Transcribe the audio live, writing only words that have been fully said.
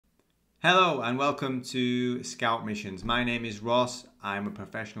Hello and welcome to Scout Missions. My name is Ross. I'm a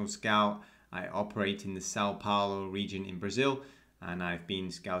professional scout. I operate in the Sao Paulo region in Brazil, and I've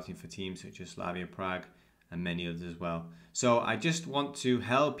been scouting for teams such as Slavia Prague and many others as well. So I just want to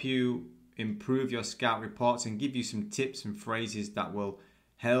help you improve your scout reports and give you some tips and phrases that will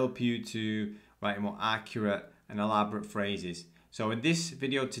help you to write more accurate and elaborate phrases. So in this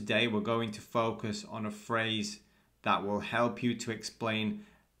video today, we're going to focus on a phrase that will help you to explain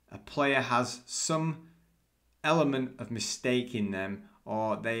a player has some element of mistake in them,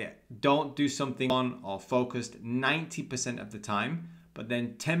 or they don't do something on or focused 90% of the time, but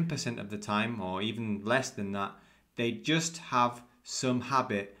then 10% of the time, or even less than that, they just have some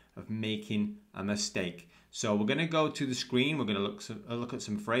habit of making a mistake. So we're going to go to the screen, we're going to look at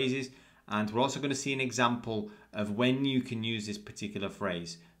some phrases, and we're also going to see an example of when you can use this particular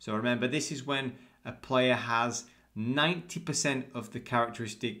phrase. So remember, this is when a player has 90% of the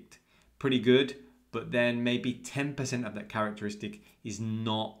characteristic pretty good, but then maybe 10% of that characteristic is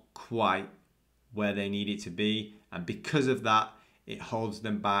not quite where they need it to be, and because of that it holds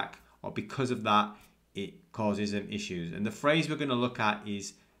them back, or because of that it causes them issues. And the phrase we're going to look at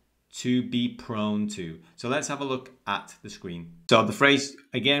is to be prone to. So let's have a look at the screen. So the phrase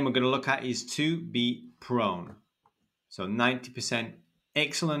again we're going to look at is to be prone. So 90%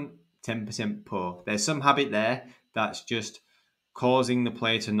 excellent, 10% poor. There's some habit there that's just causing the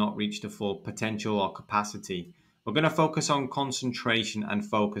player to not reach the full potential or capacity. We're going to focus on concentration and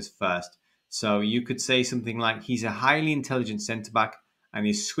focus first. So you could say something like, he's a highly intelligent centre-back and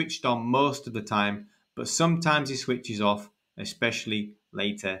he's switched on most of the time, but sometimes he switches off, especially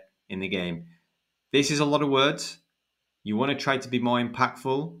later in the game. This is a lot of words. You want to try to be more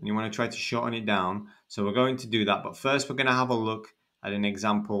impactful and you want to try to shorten it down. So we're going to do that. But first, we're going to have a look at an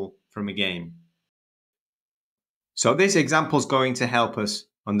example from a game. So this example is going to help us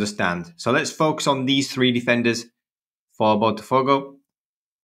understand. So let's focus on these three defenders for Botafogo.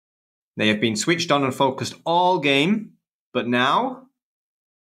 They have been switched on and focused all game, but now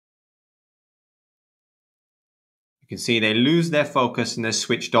you can see they lose their focus and they're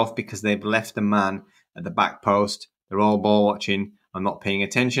switched off because they've left a man at the back post. They're all ball watching and not paying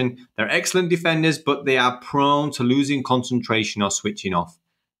attention. They're excellent defenders, but they are prone to losing concentration or switching off.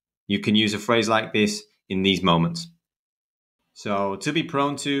 You can use a phrase like this in these moments. So to be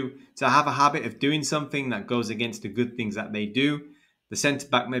prone to have a habit of doing something that goes against the good things that they do. The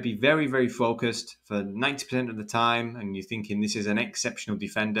centre-back may be very, very focused for 90% of the time, and you're thinking this is an exceptional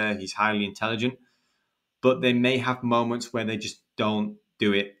defender, he's highly intelligent, but they may have moments where they just don't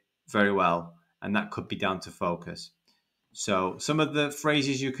do it very well, and that could be down to focus. So some of the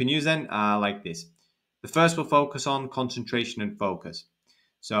phrases you can use then are like this. The first will focus on concentration and focus.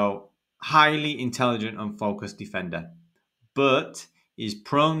 So highly intelligent and focused defender, but is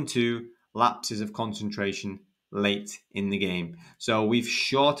prone to lapses of concentration late in the game. So we've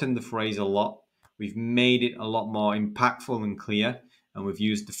shortened the phrase a lot. We've made it a lot more impactful and clear, and we've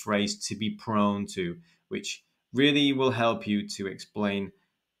used the phrase to be prone to, which really will help you to explain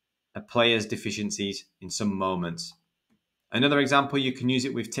a player's deficiencies in some moments. Another example, you can use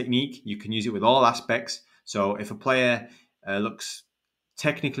it with technique. You can use it with all aspects. So if a player looks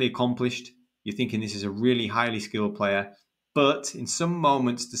technically accomplished, you're thinking this is a really highly skilled player, but in some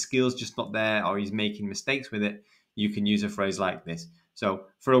moments the skill's just not there or he's making mistakes with it, you can use a phrase like this. So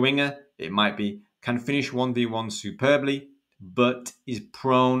for a winger, it might be, can finish 1v1 superbly, but is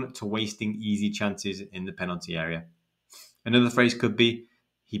prone to wasting easy chances in the penalty area. Another phrase could be,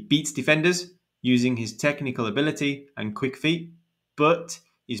 he beats defenders using his technical ability and quick feet, but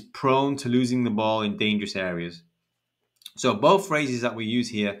is prone to losing the ball in dangerous areas. So both phrases that we use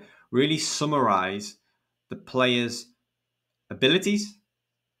here really summarize the player's abilities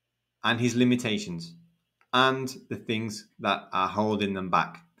and his limitations and the things that are holding them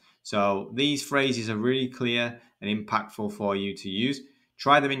back. So these phrases are really clear and impactful for you to use.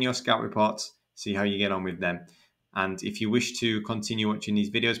 Try them in your scout reports, see how you get on with them. And if you wish to continue watching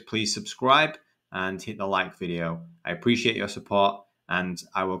these videos, please subscribe and hit the like video. I appreciate your support, and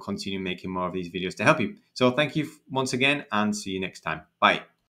I will continue making more of these videos to help you. So thank you once again, and see you next time. Bye.